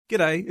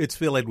G'day, it's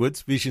Phil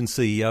Edwards, Vision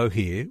CEO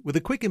here, with a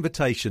quick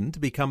invitation to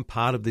become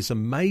part of this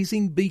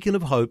amazing beacon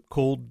of hope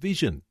called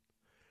Vision.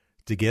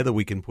 Together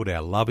we can put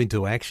our love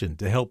into action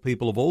to help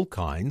people of all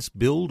kinds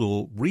build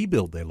or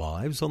rebuild their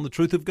lives on the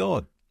truth of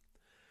God.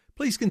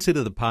 Please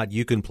consider the part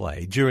you can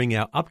play during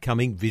our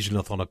upcoming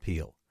Visionathon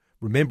appeal,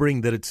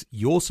 remembering that it's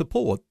your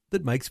support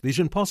that makes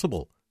Vision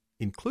possible,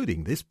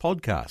 including this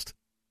podcast.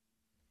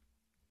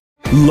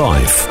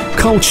 Life,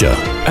 culture,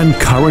 and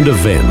current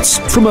events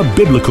from a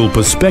biblical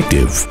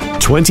perspective.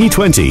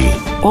 2020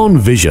 on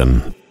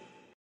Vision.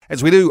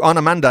 As we do on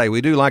a Monday, we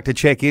do like to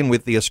check in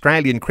with the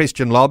Australian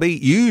Christian Lobby,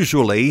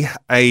 usually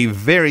a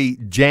very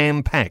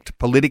jam-packed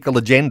political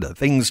agenda,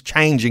 things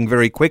changing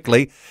very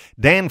quickly.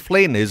 Dan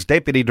Flynn is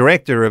Deputy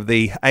Director of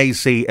the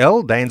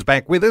ACL. Dan's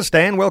back with us.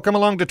 Dan, welcome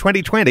along to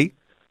 2020.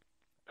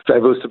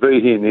 Fabulous to be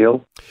here,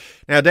 Neil.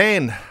 Now,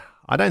 Dan,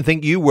 I don't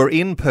think you were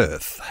in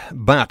Perth,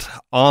 but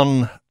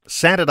on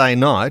Saturday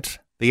night,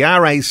 the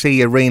RAC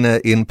Arena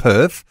in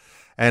Perth,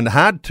 and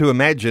hard to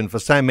imagine for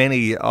so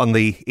many on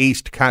the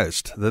East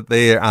Coast that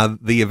there are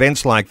the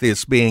events like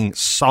this being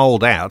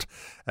sold out.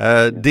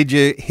 Did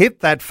you hit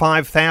that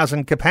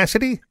 5,000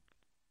 capacity?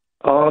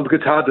 Oh, look,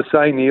 it's hard to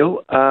say,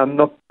 Neil,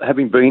 not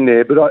having been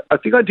there, but I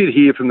think I did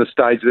hear from the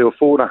stage there were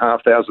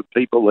 4,500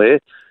 people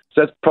there.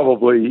 So that's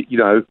probably,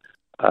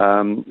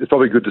 it's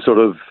probably good to sort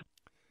of,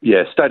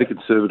 state it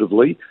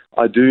conservatively.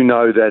 I do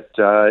know that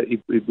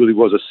it really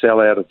was a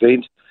sellout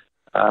event,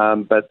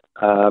 but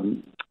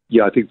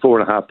I think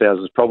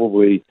 4,500 is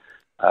probably,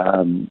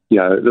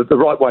 the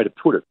right way to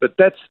put it. But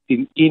that's,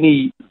 in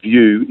any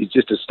view, is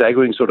just a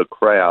staggering sort of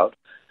crowd.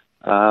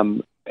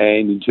 And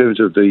in terms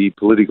of the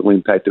political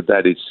impact of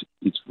that,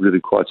 it's really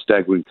quite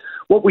staggering.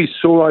 What we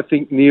saw, I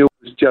think, Neil,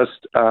 was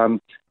just so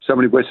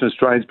many Western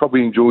Australians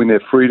probably enjoying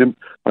their freedom.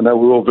 I know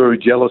we're all very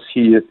jealous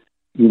here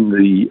in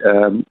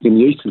the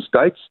eastern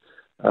states.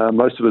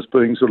 Most of us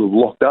being sort of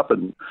locked up,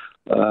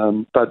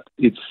 but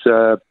it's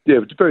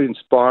very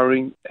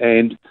inspiring,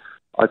 and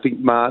I think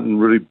Martin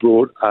really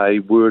brought a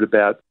word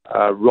about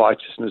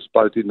righteousness,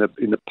 both in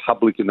the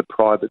public and the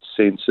private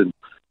sense,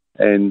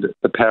 and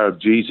the power of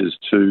Jesus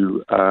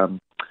to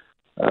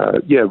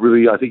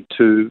really, I think,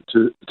 to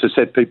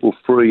set people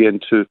free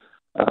and to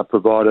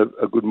provide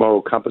a good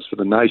moral compass for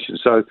the nation.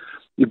 So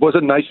it was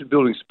a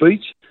nation-building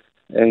speech,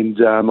 and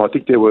I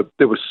think there were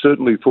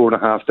certainly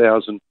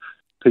 4,500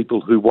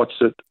 people who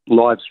watched it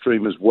live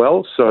stream as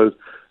well. So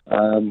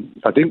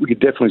I think we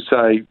could definitely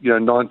say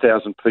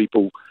 9,000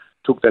 people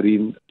took that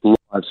in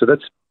live. So that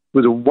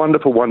was a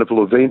wonderful,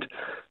 wonderful event.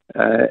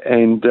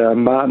 And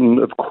Martin,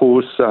 of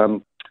course,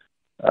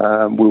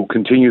 will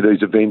continue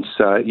these events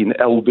in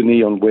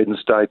Albany on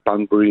Wednesday,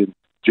 Bunbury and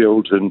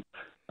Geraldton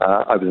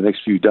over the next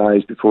few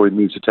days before he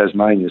moves to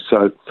Tasmania.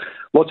 So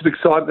lots of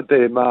excitement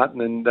there,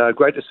 Martin, and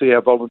great to see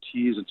our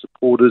volunteers and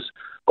supporters.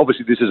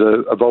 Obviously, this is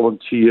a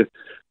volunteer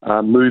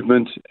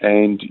movement,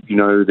 and,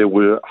 there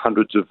were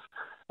hundreds of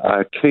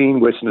keen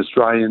Western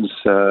Australians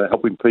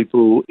helping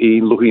people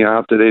in, looking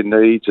after their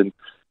needs, and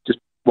just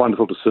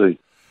wonderful to see.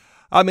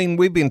 I mean,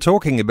 we've been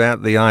talking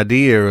about the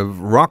idea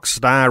of rock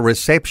star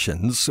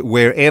receptions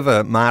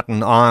wherever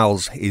Martin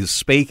Iles is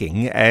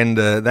speaking, and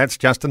that's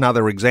just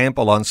another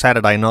example on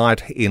Saturday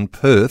night in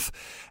Perth.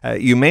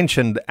 You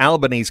mentioned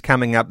Albany's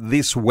coming up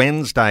this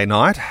Wednesday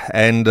night,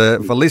 and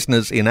for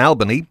listeners in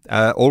Albany,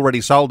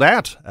 already sold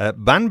out.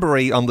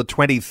 Bunbury on the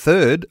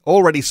 23rd,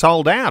 already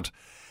sold out.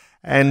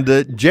 And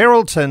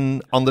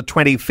Geraldton on the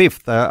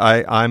 25th,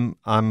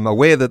 I'm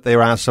aware that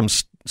there are some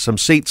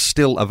seats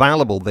still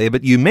available there,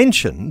 but you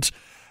mentioned,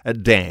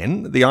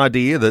 Dan, the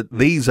idea that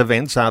these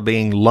events are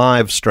being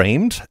live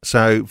streamed.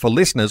 So for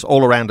listeners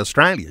all around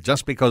Australia,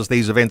 just because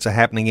these events are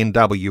happening in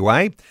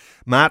WA,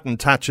 Martin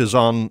touches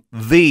on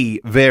the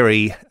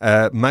very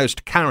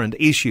most current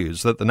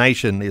issues that the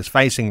nation is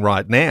facing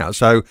right now.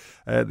 So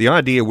the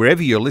idea,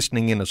 wherever you're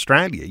listening in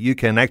Australia, you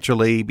can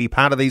actually be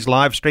part of these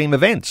live stream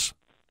events.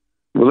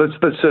 Well, let's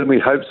certainly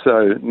hope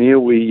so.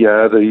 Neil,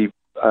 the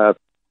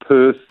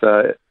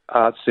Perth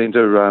Arts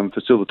Centre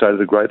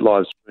facilitated a great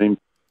live stream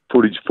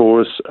footage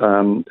for us,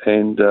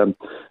 and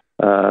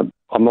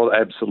I'm not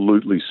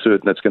absolutely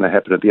certain that's going to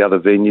happen at the other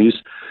venues,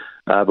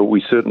 but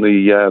we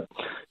certainly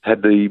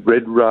had the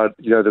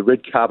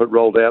red carpet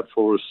rolled out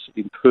for us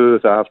in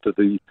Perth after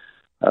the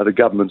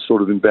government's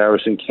sort of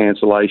embarrassing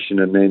cancellation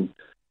and then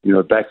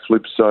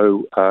backflip.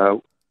 So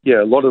a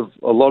lot of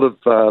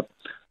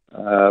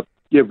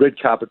red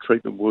carpet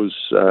treatment was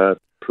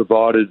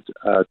provided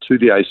to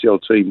the ACL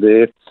team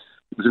there.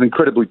 It was an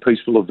incredibly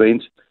peaceful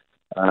event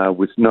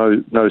with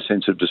no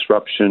sense of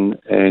disruption,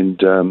 and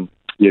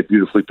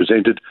beautifully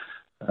presented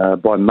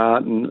by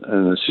Martin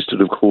and assisted,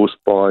 of course,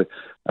 by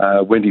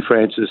Wendy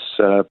Francis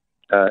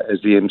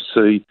as the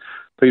MC,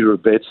 Peter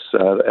Abetz,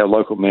 our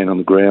local man on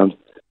the ground.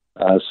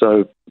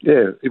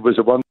 It was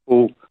a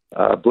wonderful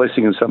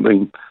blessing and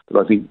something that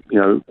I think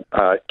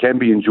can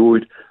be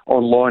enjoyed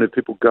online. If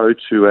people go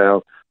to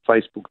our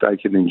Facebook, they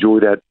can enjoy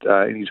that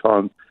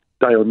anytime,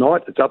 day or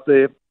night. It's up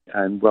there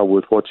and well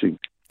worth watching.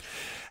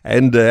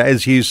 And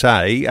as you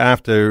say,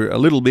 after a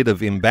little bit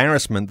of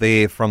embarrassment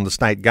there from the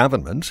state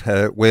government,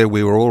 where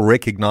we were all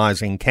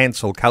recognising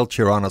cancel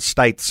culture on a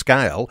state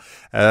scale,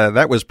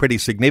 that was pretty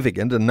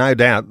significant, and no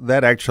doubt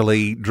that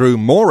actually drew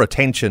more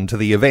attention to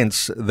the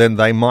events than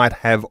they might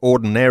have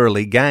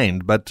ordinarily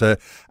gained. But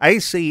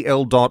acl.org.au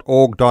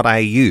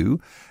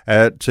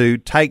to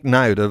take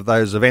note of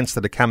those events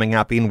that are coming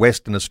up in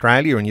Western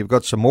Australia, and you've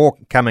got some more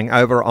coming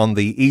over on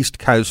the East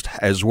Coast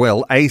as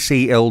well,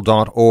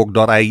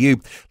 acl.org.au.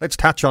 Let's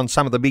touch on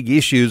some of the big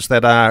issues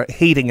that are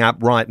heating up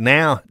right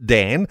now,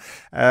 Dan.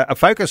 A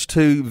focus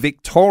to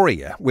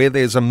Victoria, where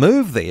there's a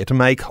move there to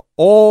make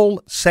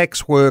all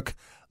sex work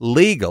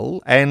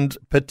legal, and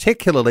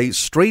particularly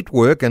street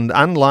work and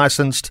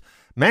unlicensed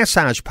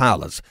massage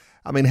parlours.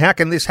 I mean, how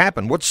can this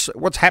happen? What's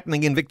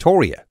happening in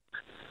Victoria?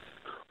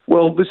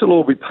 Well, this will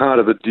all be part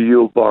of a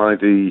deal by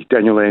the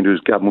Daniel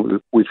Andrews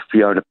government with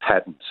Fiona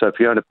Patten. So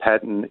Fiona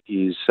Patten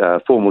is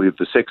formerly of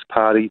the Sex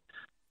Party,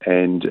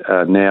 and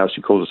now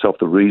she calls herself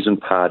the Reason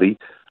Party.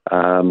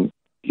 Fiona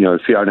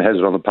has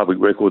it on the public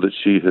record that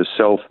she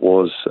herself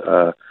was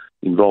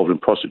involved in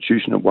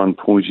prostitution at one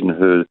point in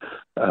her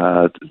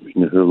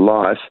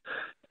life,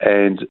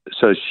 and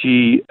so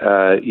she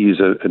is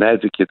an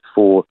advocate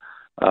for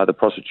the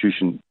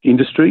prostitution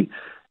industry.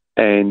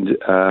 And,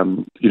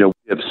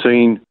 we have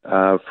seen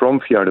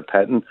from Fiona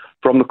Patten,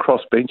 from the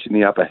crossbench in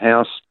the upper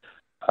house,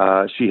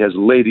 she has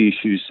led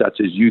issues such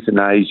as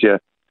euthanasia,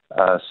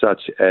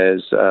 such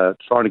as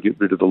trying to get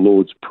rid of the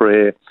Lord's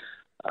Prayer,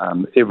 I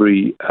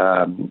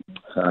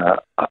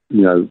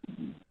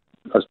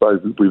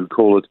suppose we would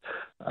call it,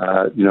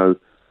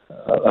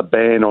 a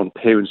ban on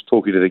parents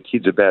talking to their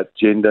kids about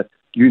gender.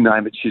 You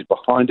name it, she's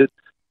behind it.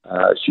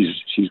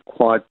 She's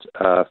quite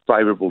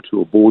favourable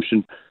to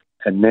abortion.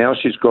 And now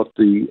she's got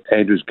the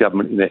Andrews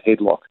government in a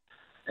headlock.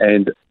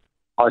 And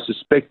I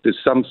suspect there's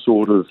some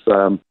sort of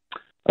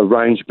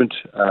arrangement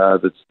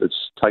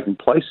that's taken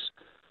place.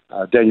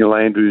 Daniel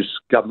Andrews'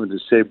 government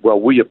has said, well,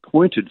 we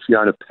appointed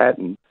Fiona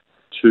Patten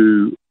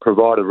to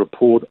provide a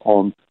report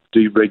on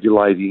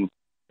deregulating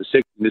the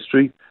sex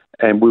industry,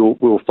 and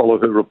we'll follow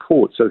her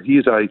report. So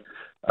here's a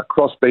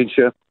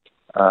crossbencher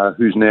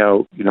who's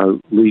now,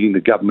 leading the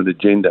government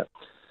agenda.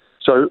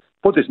 So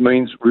what this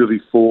means really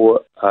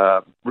for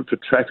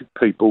traffic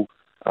people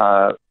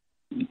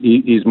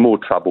is more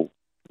trouble,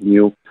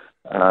 Neil.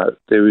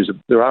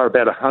 There are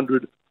about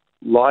 100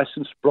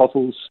 licensed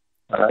brothels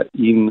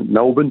in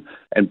Melbourne,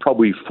 and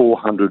probably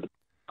 400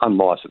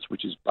 unlicensed,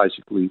 which is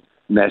basically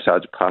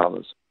massage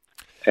parlours.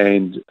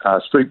 And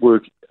street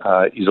work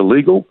is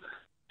illegal,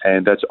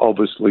 and that's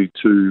obviously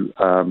to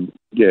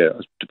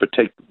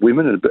protect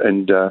women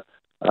and to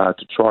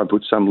try and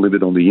put some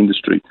limit on the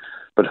industry.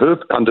 But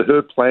under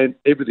her plan,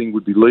 everything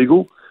would be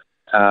legal,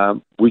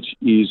 which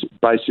is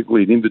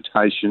basically an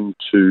invitation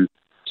to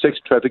sex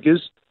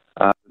traffickers.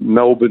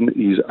 Melbourne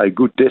is a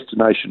good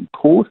destination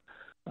port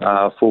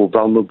for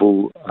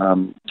vulnerable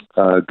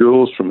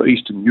girls from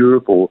Eastern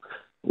Europe or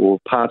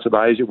parts of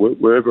Asia,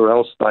 wherever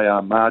else they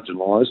are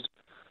marginalised.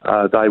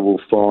 They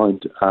will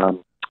find,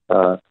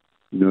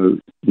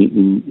 in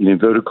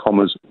inverted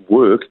commas,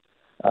 work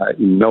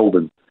in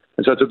Melbourne.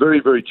 And so it's a very,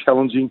 very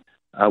challenging.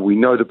 We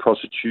know that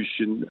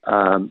prostitution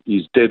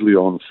is deadly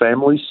on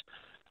families.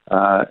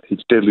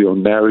 It's deadly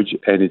on marriage,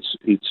 and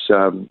it's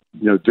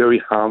very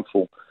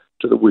harmful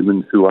to the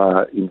women who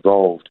are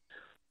involved.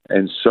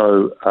 And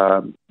so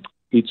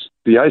it's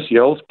the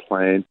ACL's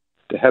plan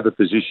to have a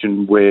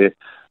position where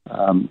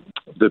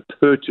the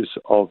purchase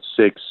of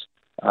sex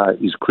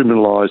is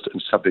criminalised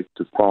and subject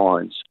to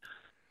fines.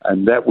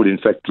 And that would, in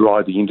fact,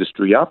 drive the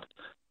industry up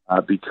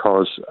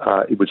because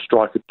it would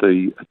strike at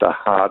the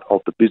heart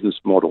of the business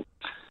model.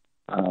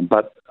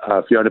 But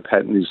Fiona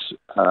Patten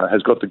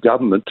has got the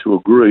government to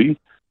agree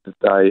that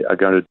they are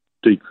going to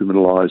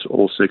decriminalise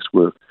all sex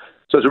work.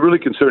 So it's a really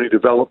concerning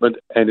development,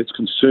 and it's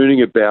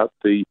concerning about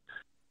the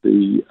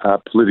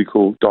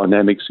political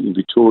dynamics in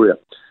Victoria.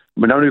 I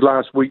mean, only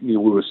last week,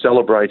 Neil, we were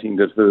celebrating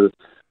that her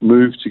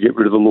move to get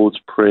rid of the Lord's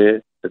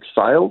Prayer had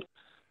failed.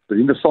 But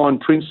in the fine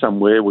print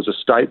somewhere was a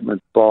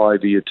statement by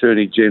the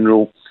Attorney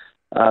General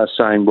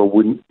saying, well,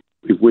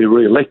 if we're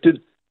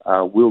re-elected,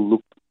 we'll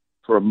look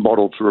for a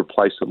model to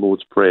replace the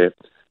Lord's Prayer.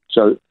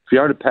 So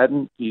Fiona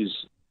Patten is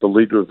the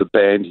leader of the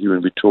band here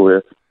in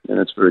Victoria, and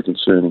it's very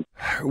concerning.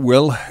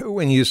 Well,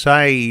 when you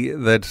say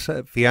that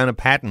Fiona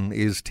Patten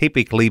is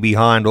typically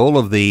behind all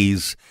of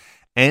these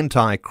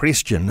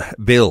anti-Christian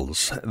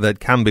bills that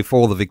come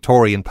before the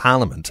Victorian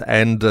Parliament,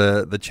 and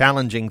the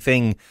challenging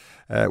thing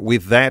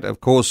with that, of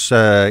course,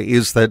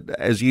 is that,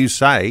 as you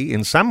say,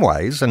 in some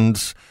ways,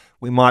 and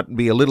we might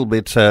be a little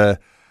bit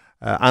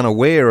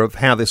unaware of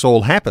how this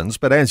all happens,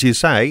 but as you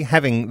say,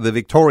 having the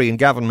Victorian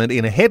government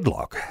in a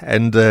headlock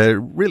and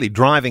really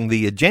driving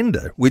the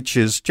agenda, which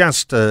is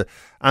just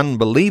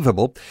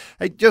unbelievable.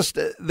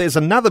 There's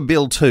another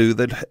bill too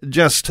that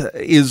just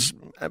is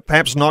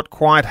perhaps not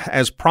quite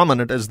as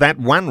prominent as that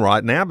one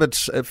right now, but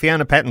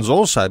Fiona Patten's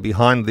also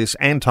behind this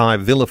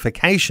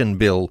anti-vilification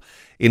bill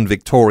in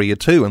Victoria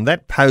too, and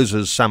that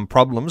poses some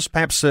problems.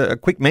 Perhaps a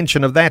quick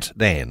mention of that,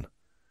 Dan.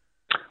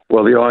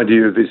 Well, the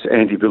idea of this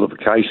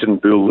anti-vilification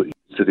bill is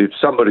that if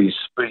somebody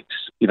speaks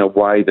in a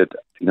way that,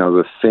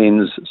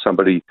 offends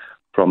somebody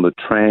from the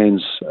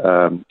trans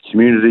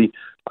community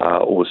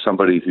or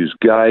somebody who's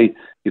gay,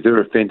 if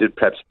they're offended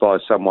perhaps by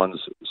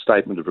someone's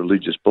statement of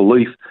religious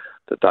belief,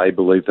 that they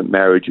believe that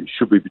marriage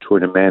should be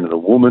between a man and a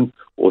woman,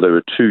 or there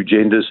are two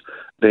genders,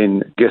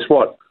 then guess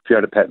what?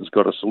 Fiona Patten's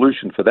got a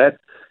solution for that.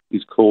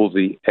 It's called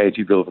the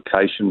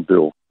anti-vilification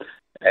bill.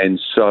 And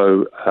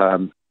so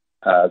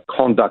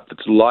conduct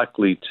that's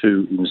likely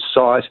to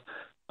incite,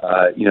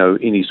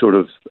 any sort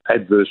of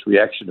adverse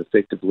reaction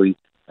effectively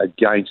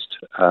against,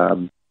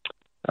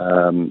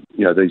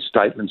 these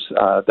statements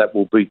that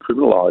will be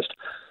criminalised.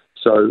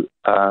 So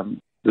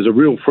there's a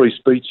real free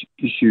speech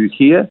issue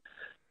here.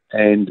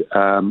 And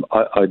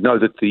I know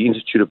that the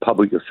Institute of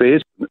Public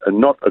Affairs,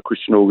 not a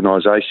Christian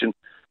organisation,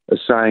 are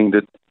saying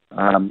that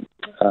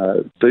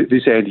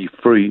this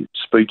anti-free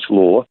speech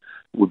law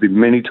would be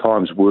many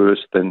times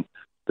worse than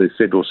the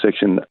federal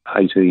Section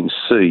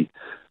 18C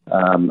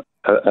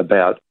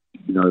about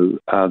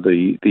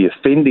the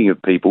offending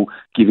of people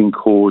giving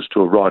cause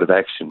to a right of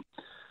action.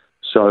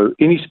 So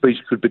any speech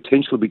could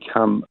potentially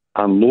become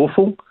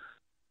unlawful,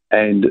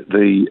 and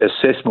the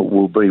assessment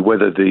will be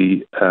whether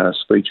the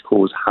speech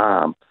caused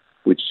harm,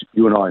 which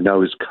you and I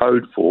know is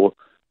code for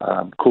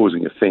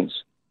causing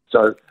offence.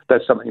 So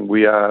that's something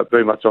we are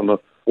very much on the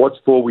watch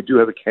for. We do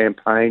have a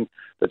campaign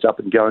that's up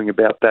and going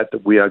about that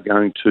we are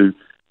going to,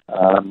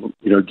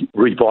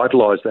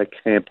 revitalise that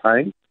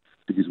campaign,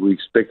 because we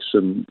expect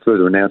some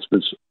further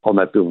announcements on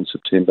that bill in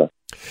September.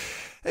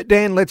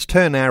 Dan, let's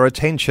turn our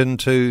attention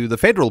to the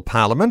federal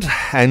parliament,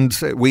 and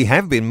we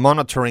have been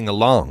monitoring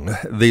along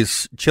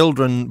this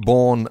Children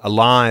Born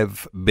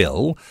Alive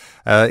bill.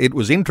 It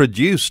was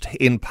introduced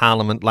in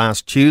Parliament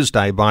last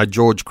Tuesday by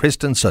George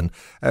Christensen.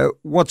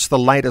 What's the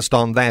latest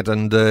on that,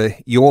 and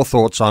your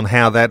thoughts on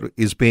how that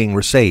is being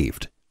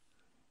received?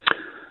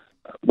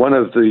 One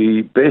of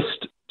the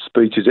best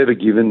speeches ever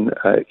given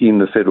in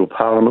the federal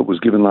parliament was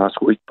given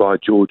last week by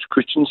George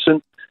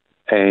Christensen,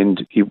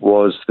 and it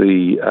was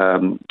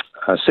the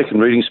second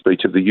reading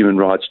speech of the Human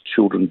Rights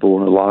Children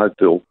Born Alive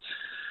bill.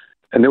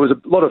 And there was a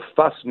lot of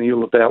fuss,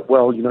 Neil, about,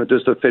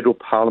 does the federal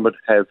parliament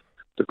have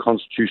the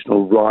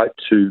constitutional right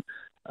to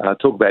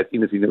talk about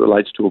anything that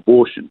relates to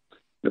abortion?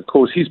 And of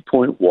course, his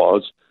point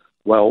was,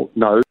 well,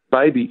 no,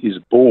 baby is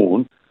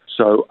born,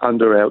 so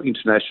under our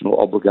international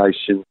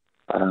obligation,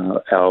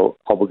 our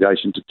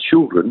obligation to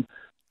children,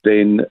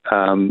 then,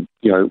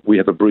 we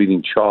have a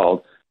breathing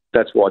child.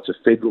 That's why it's a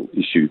federal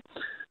issue.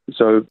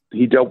 So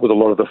he dealt with a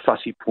lot of the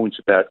fussy points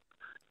about,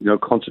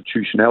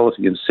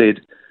 constitutionality, and said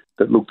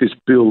that, look, this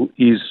bill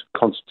is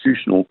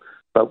constitutional,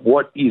 but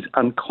what is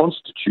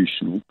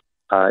unconstitutional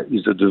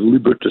is the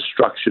deliberate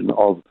destruction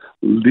of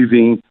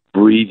living,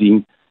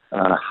 breathing,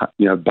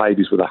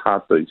 babies with a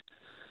heartbeat.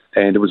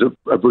 And it was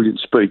a brilliant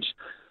speech.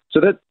 So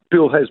that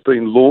bill has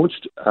been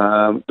launched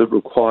that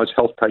requires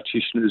health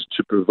practitioners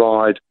to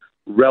provide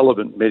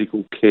relevant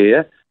medical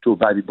care to a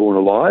baby born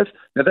alive.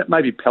 Now, that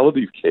may be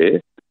palliative care,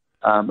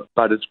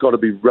 but it's got to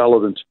be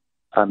relevant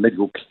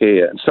medical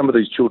care. And some of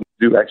these children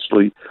do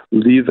actually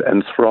live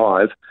and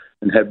thrive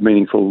and have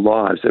meaningful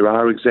lives. There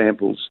are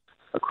examples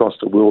across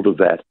the world of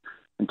that.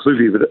 And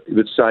clearly, if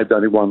it saved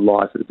only one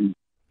life, it would be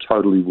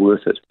totally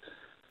worth it.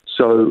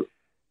 So,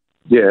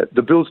 yeah,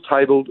 the bill's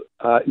tabled.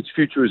 Its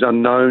future is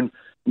unknown.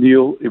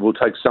 Neil, it will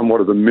take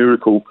somewhat of a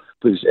miracle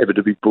for this ever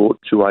to be brought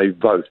to a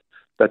vote.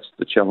 That's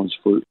the challenge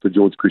for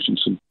George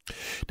Christensen.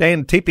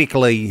 Dan,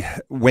 typically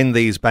when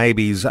these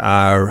babies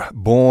are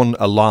born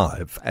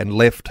alive and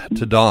left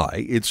to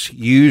die, it's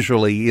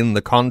usually in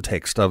the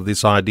context of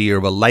this idea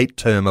of a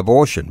late-term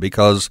abortion,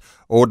 because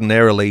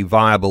ordinarily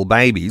viable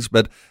babies,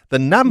 but the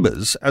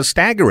numbers are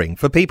staggering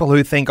for people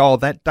who think,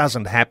 that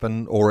doesn't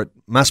happen, or it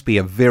must be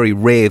a very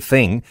rare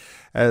thing.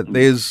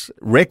 There's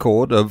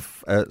record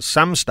of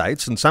some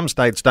states, and some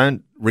states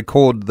don't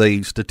record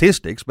the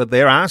statistics, but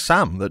there are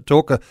some that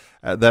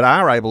that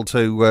are able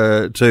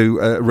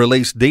to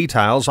release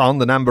details on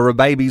the number of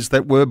babies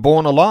that were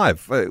born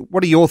alive.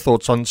 What are your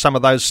thoughts on some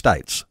of those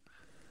states?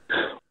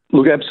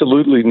 Look,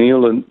 absolutely,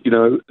 Neil. And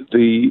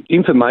the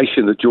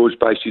information that George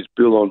based his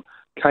bill on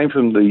came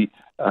from the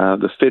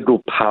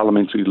Federal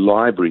Parliamentary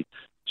Library.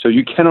 So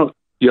you cannot,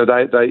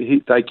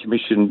 they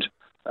commissioned.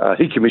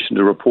 He commissioned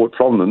a report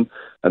from them,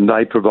 and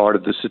they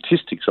provided the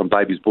statistics on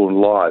babies born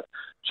alive.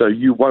 So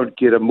you won't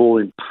get a more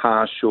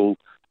impartial,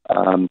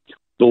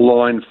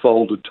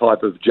 blindfolded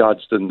type of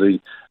judge than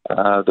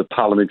the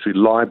Parliamentary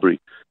Library.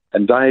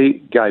 And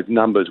they gave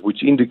numbers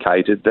which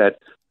indicated that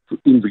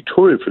in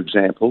Victoria, for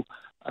example,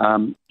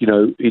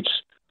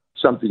 it's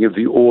something of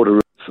the order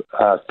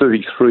of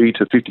 33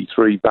 to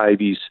 53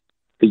 babies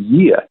a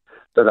year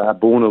that are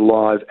born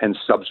alive and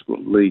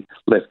subsequently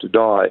left to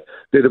die.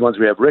 They're the ones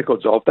we have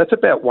records of. That's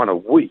about one a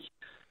week.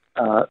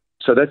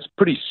 So that's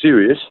pretty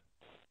serious.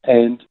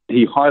 And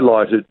he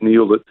highlighted,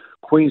 Neil, that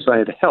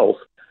Queensland Health,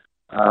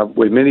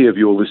 where many of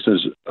your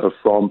listeners are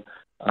from,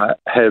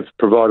 have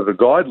provided a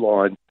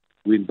guideline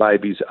when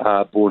babies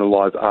are born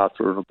alive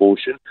after an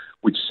abortion,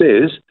 which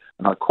says,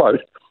 and I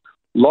quote,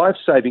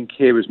 life-saving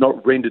care is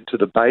not rendered to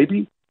the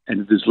baby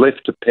and it is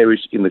left to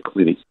perish in the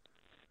clinic.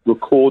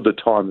 Record the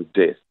time of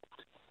death.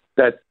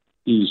 That's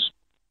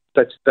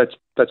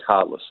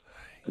heartless,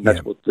 and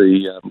that's what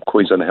the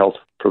Queensland Health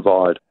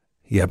provide.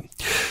 Yep.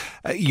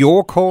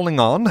 You're calling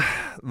on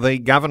the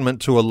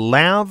government to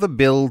allow the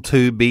bill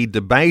to be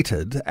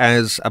debated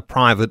as a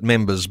private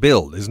member's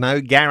bill. There's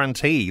no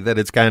guarantee that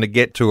it's going to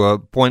get to a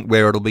point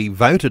where it'll be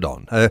voted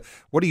on.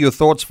 What are your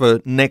thoughts for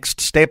next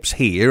steps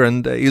here,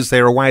 and is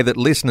there a way that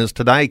listeners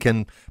today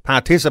can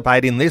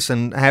participate in this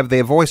and have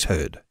their voice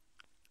heard?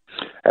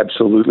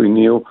 Absolutely,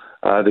 Neil.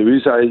 There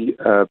is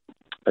a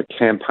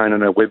campaign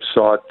on our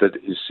website that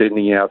is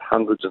sending out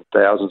hundreds and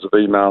thousands of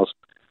emails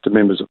to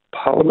members of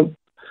Parliament.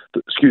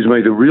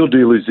 The real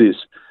deal is this.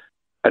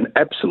 An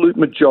absolute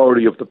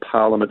majority of the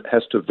Parliament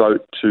has to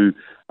vote to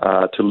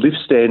lift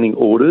standing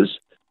orders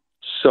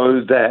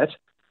so that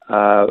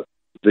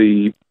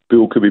the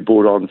bill can be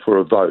brought on for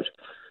a vote.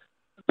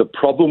 The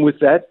problem with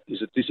that is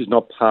that this is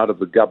not part of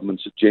the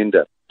government's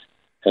agenda.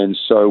 And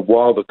so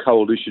while the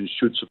coalition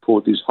should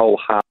support this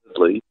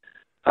wholeheartedly,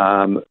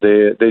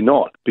 they're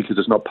not, because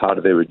it's not part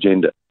of their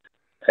agenda.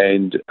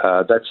 And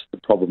that's the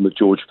problem that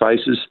George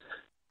faces.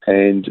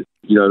 And,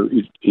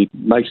 it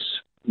makes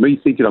me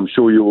think, and I'm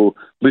sure your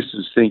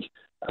listeners think,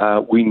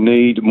 we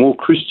need more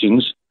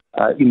Christians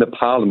in the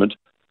Parliament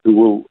who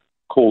will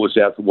call us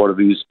out for what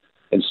it is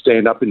and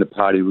stand up in the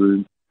party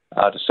room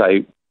to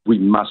say we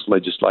must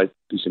legislate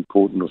this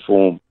important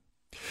reform.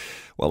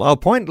 Well, I'll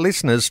point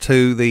listeners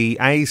to the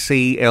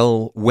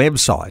ACL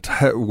website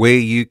where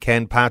you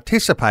can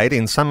participate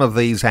in some of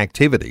these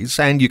activities,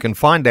 and you can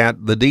find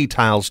out the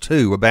details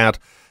too about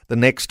the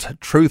next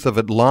Truth of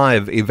It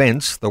Live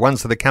events, the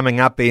ones that are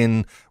coming up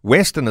in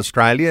Western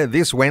Australia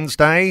this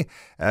Wednesday,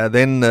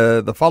 then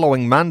the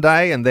following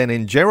Monday, and then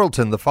in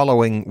Geraldton the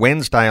following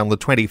Wednesday on the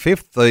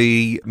 25th.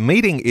 The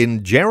meeting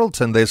in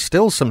Geraldton, there's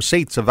still some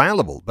seats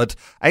available, but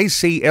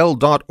acl.org.au,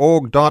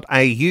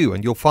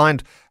 and you'll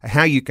find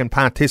how you can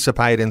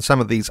participate in some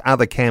of these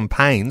other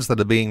campaigns that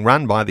are being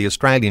run by the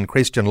Australian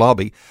Christian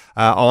Lobby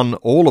on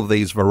all of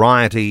these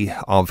variety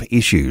of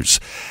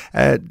issues.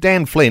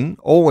 Dan Flynn,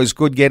 always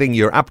good getting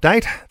your update.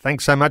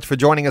 Thanks so much for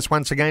joining us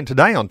once again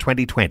today on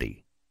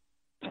 2020.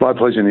 It's my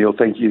pleasure, Neil.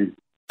 Thank you.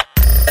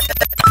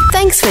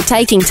 Thanks for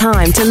taking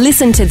time to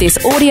listen to this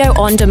audio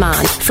on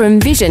demand from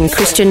Vision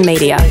Christian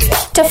Media.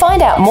 To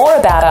find out more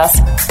about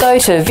us, go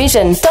to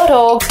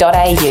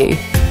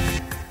vision.org.au.